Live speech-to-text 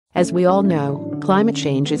As we all know, climate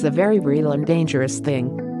change is a very real and dangerous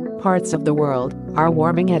thing. Parts of the world are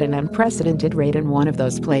warming at an unprecedented rate, and one of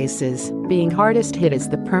those places being hardest hit is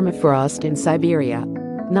the permafrost in Siberia.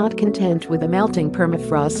 Not content with the melting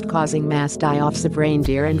permafrost causing mass die-offs of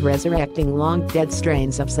reindeer and resurrecting long-dead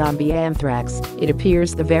strains of zombie anthrax, it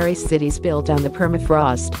appears the very cities built on the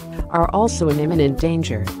permafrost are also in imminent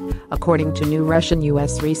danger, according to new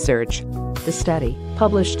Russian-US research. The study,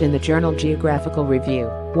 published in the journal Geographical Review,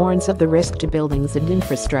 warns of the risk to buildings and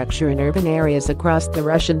infrastructure in urban areas across the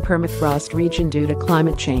Russian permafrost region due to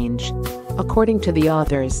climate change. According to the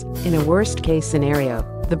authors, in a worst-case scenario,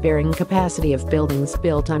 the bearing capacity of buildings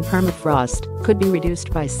built on permafrost could be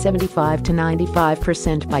reduced by 75 to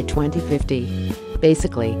 95% by 2050.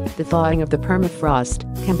 Basically, the thawing of the permafrost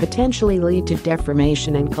can potentially lead to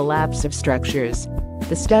deformation and collapse of structures.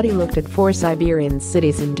 The study looked at 4 Siberian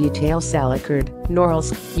cities in detail: Salychersk,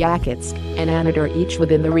 Norilsk, Yakutsk, and Anadyrsk, each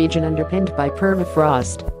within the region underpinned by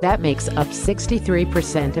permafrost. That makes up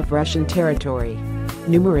 63% of Russian territory.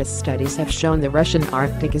 Numerous studies have shown the Russian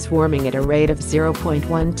Arctic is warming at a rate of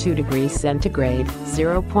 0.12 degrees centigrade,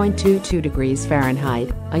 0.22 degrees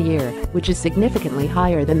Fahrenheit, a year, which is significantly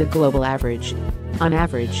higher than the global average. On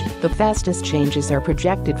average, the fastest changes are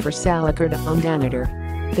projected for Salychersk and Anadyrsk.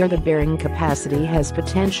 There, the bearing capacity has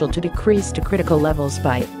potential to decrease to critical levels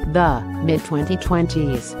by the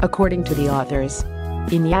mid-2020s, according to the authors.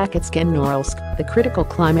 In Yakutsk and Norilsk, the critical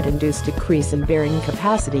climate-induced decrease in bearing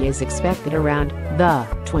capacity is expected around the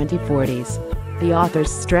 2040s. The authors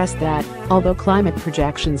stress that, although climate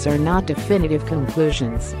projections are not definitive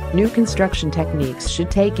conclusions, new construction techniques should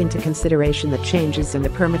take into consideration the changes in the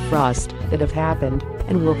permafrost that have happened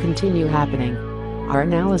and will continue happening. Our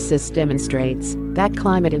analysis demonstrates that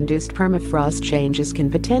climate-induced permafrost changes can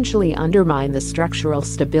potentially undermine the structural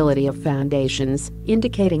stability of foundations,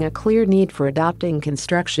 indicating a clear need for adopting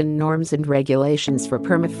construction norms and regulations for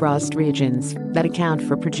permafrost regions that account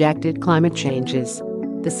for projected climate changes.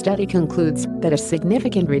 The study concludes that a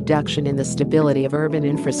significant reduction in the stability of urban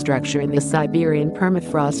infrastructure in the Siberian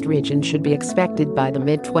permafrost region should be expected by the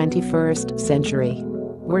mid-21st century.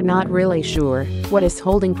 We're not really sure what is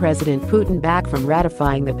holding President Putin back from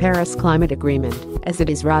ratifying the Paris Climate Agreement, as it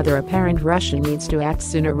is rather apparent Russia needs to act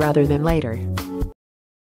sooner rather than later.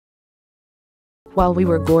 While we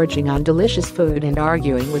were gorging on delicious food and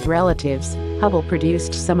arguing with relatives, Hubble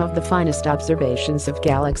produced some of the finest observations of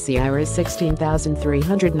galaxy Iris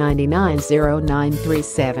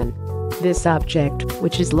 163990937. This object,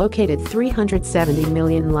 which is located 370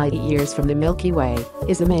 million light-years from the Milky Way,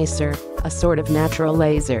 is a maser, a sort of natural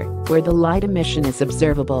laser, where the light emission is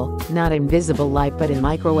observable, not in visible light but in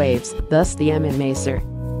microwaves, thus the M in maser.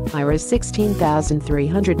 Iris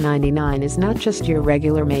 16399 is not just your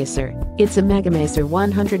regular maser, it's a megamaser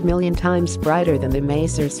 100 million times brighter than the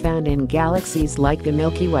masers found in galaxies like the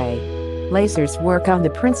Milky Way. Lasers work on the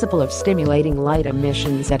principle of stimulating light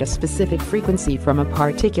emissions at a specific frequency from a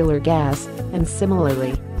particular gas, and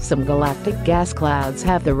similarly, some galactic gas clouds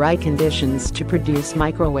have the right conditions to produce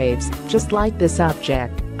microwaves, just like this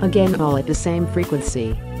object, again all at the same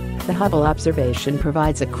frequency. The Hubble observation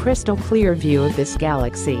provides a crystal clear view of this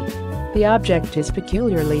galaxy. The object is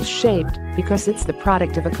peculiarly shaped because it's the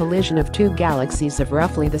product of a collision of 2 galaxies of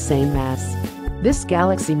roughly the same mass. This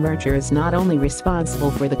galaxy merger is not only responsible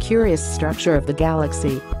for the curious structure of the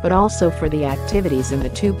galaxy, but also for the activities in the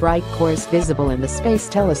 2 bright cores visible in the Space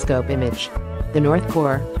Telescope image. The North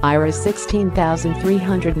Core, Iris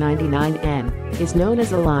 16399N, is known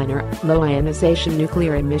as a LINER, low ionization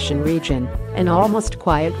nuclear emission region, an almost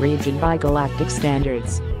quiet region by galactic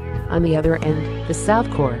standards. On the other end, the South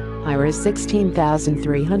Core, Iris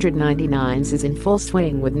 16399, is in full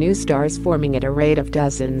swing, with new stars forming at a rate of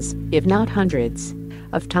dozens, if not hundreds,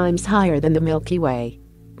 of times higher than the Milky Way.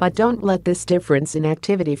 But don't let this difference in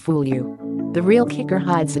activity fool you. The real kicker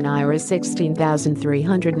hides in Iris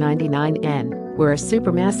 16399N, where a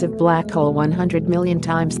supermassive black hole 100 million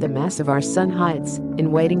times the mass of our Sun hides,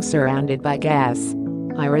 in waiting surrounded by gas.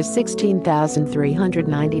 Iris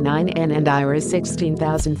 16399N and Iris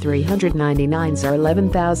 16399 are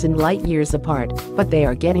 11,000 light-years apart, but they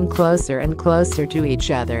are getting closer and closer to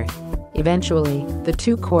each other. Eventually, the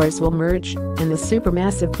 2 cores will merge, and the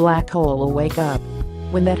supermassive black hole will wake up.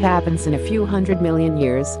 When that happens in a few 100 million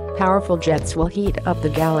years, powerful jets will heat up the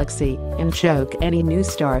galaxy and choke any new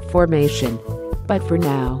star formation. But for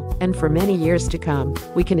now, and for many years to come,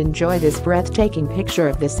 we can enjoy this breathtaking picture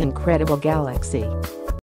of this incredible galaxy.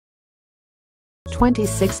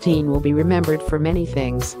 2016 will be remembered for many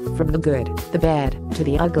things, from the good, the bad, to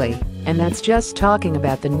the ugly, and that's just talking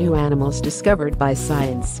about the new animals discovered by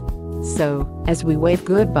science. So, as we wave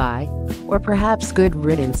goodbye, or perhaps good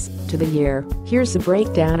riddance, to the year, here's a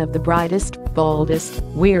breakdown of the brightest, boldest,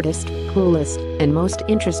 weirdest, coolest, and most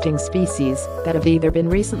interesting species that have either been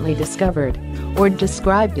recently discovered or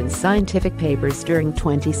described in scientific papers during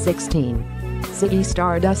 2016. Ziggy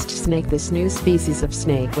Stardust snake. This new species of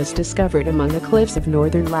snake was discovered among the cliffs of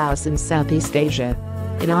northern Laos in Southeast Asia.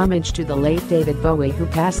 In homage to the late David Bowie, who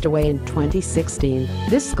passed away in 2016,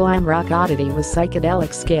 this glam rock oddity with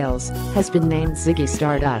psychedelic scales has been named Ziggy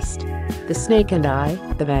Stardust. The Snake and I,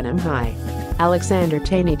 the Venom High. Alexander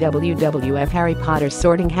Taney, WWF Harry Potter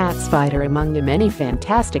sorting hat spider. Among the many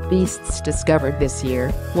fantastic beasts discovered this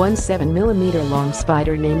year, one 7mm long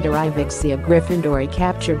spider named Irivixia gryffindori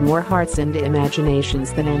captured more hearts and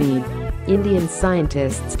imaginations than any. Indian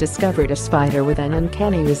scientists discovered a spider with an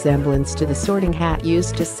uncanny resemblance to the sorting hat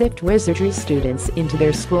used to sift wizardry students into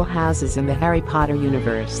their schoolhouses in the Harry Potter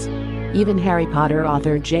universe. Even Harry Potter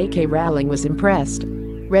author J.K. Rowling was impressed.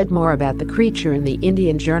 Read more about the creature in the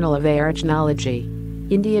Indian Journal of Arachnology.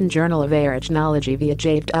 Indian Journal of Arachnology via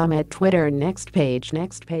Javed Ahmed Twitter. Next page,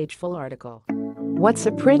 full article. What's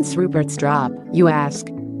a Prince Rupert's drop, you ask?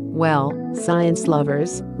 Well, science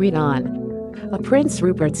lovers, read on. A Prince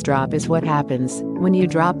Rupert's drop is what happens when you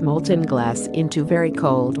drop molten glass into very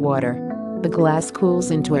cold water. The glass cools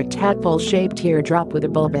into a tadpole-shaped teardrop with a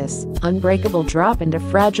bulbous, unbreakable drop and a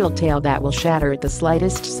fragile tail that will shatter at the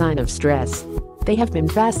slightest sign of stress. They have been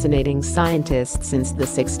fascinating scientists since the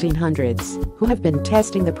 1600s, who have been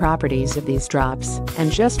testing the properties of these drops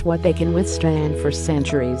and just what they can withstand for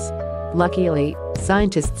centuries. Luckily,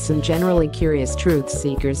 scientists and generally curious truth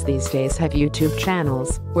seekers these days have YouTube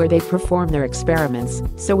channels where they perform their experiments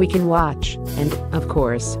so we can watch and, of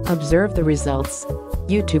course, observe the results.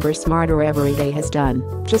 YouTuber Smarter Everyday has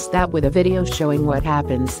done just that with a video showing what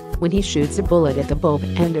happens when he shoots a bullet at the bulb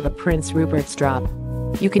end of a Prince Rupert's drop.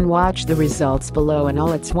 You can watch the results below in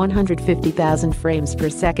all its 150,000 frames per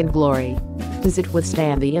second glory. Does it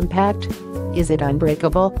withstand the impact? Is it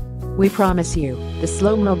unbreakable? We promise you, the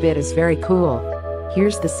slow-mo bit is very cool.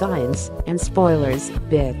 Here's the science and spoilers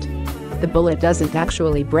bit. The bullet doesn't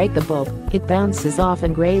actually break the bulb, it bounces off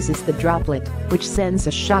and grazes the droplet, which sends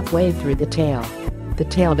a shock wave through the tail. The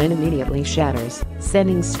tail then immediately shatters,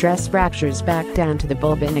 sending stress fractures back down to the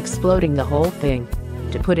bulb and exploding the whole thing.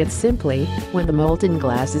 To put it simply, when the molten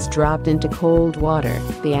glass is dropped into cold water,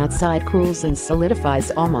 the outside cools and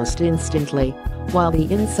solidifies almost instantly, while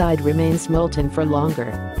the inside remains molten for longer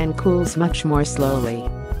and cools much more slowly.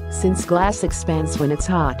 Since glass expands when it's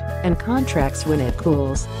hot and contracts when it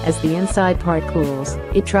cools, as the inside part cools,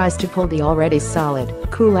 it tries to pull the already solid,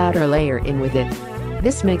 cool outer layer in with it.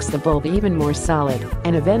 This makes the bulb even more solid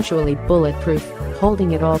and eventually bulletproof,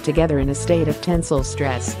 holding it all together in a state of tensile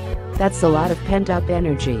stress. That's a lot of pent-up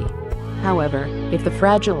energy. However, if the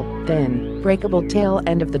fragile, then, breakable tail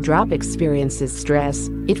end of the drop experiences stress,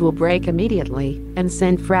 it will break immediately and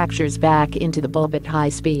send fractures back into the bulb at high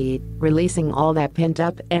speed, releasing all that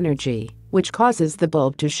pent-up energy, which causes the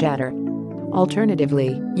bulb to shatter.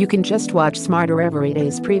 Alternatively, you can just watch Smarter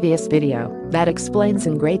Everyday's previous video that explains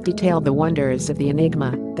in great detail the wonders of the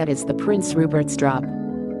enigma that is the Prince Rupert's drop.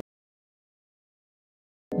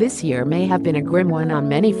 This year may have been a grim one on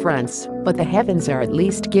many fronts, but the heavens are at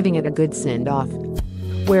least giving it a good send-off.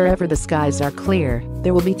 Wherever the skies are clear,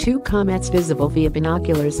 there will be 2 comets visible via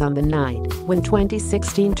binoculars on the night when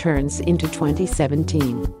 2016 turns into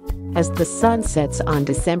 2017. As the sun sets on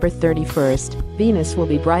December 31st, Venus will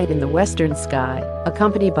be bright in the western sky,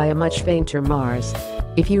 accompanied by a much fainter Mars.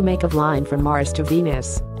 If you make a line from Mars to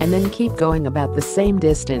Venus, and then keep going about the same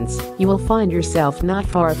distance, you will find yourself not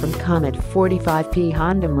far from Comet 45P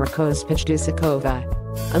Honda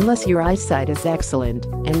Mrkozpichdusakova. Unless your eyesight is excellent,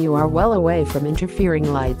 and you are well away from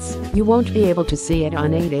interfering lights, you won't be able to see it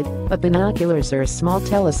unaided, but binoculars or a small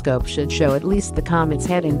telescope should show at least the comet's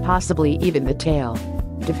head and possibly even the tail.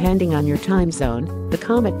 Depending on your time zone, the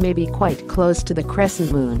comet may be quite close to the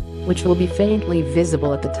crescent moon, which will be faintly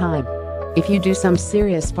visible at the time. If you do some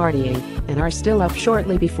serious partying and are still up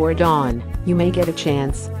shortly before dawn, you may get a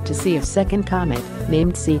chance to see a second comet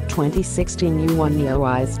named C2016U1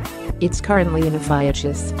 Neowise. It's currently in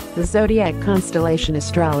Ophiuchus, the zodiac constellation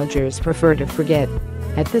astrologers prefer to forget.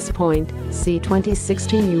 At this point,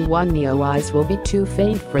 C2016U1 Neowise will be too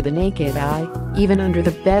faint for the naked eye, even under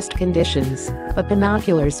the best conditions, but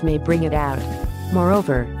binoculars may bring it out.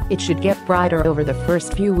 Moreover, it should get brighter over the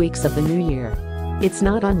first few weeks of the new year. It's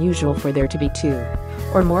not unusual for there to be 2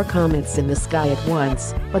 or more comets in the sky at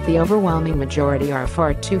once, but the overwhelming majority are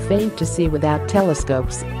far too faint to see without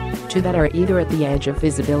telescopes. 2 that are either at the edge of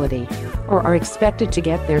visibility or are expected to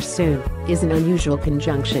get there soon is an unusual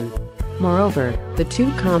conjunction. Moreover, the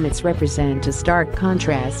two comets represent a stark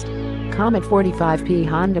contrast. Comet 45P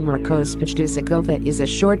Unbreakable is a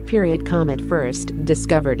short-period comet first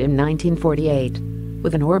discovered in 1948.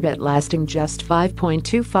 With an orbit lasting just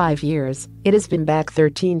 5.25 years, it has been back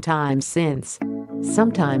 13 times since.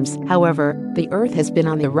 Sometimes, however, the Earth has been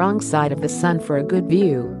on the wrong side of the Sun for a good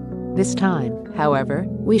view. This time, however,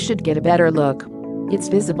 we should get a better look. It's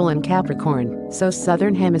visible in Capricorn, so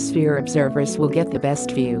Southern Hemisphere observers will get the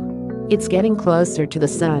best view. It's getting closer to the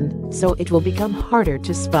Sun, so it will become harder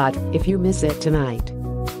to spot if you miss it tonight.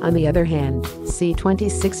 On the other hand,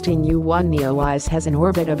 C2016 U1 Neowise has an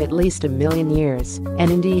orbit of at least 1 million years,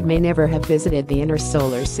 and indeed may never have visited the inner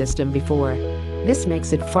solar system before. This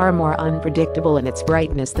makes it far more unpredictable in its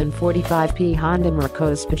brightness than 45P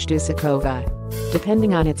Unbreakable.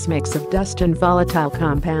 Depending on its mix of dust and volatile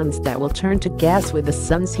compounds that will turn to gas with the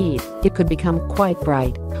sun's heat, it could become quite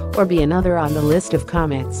bright, or be another on the list of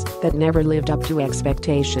comets that never lived up to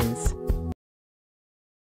expectations.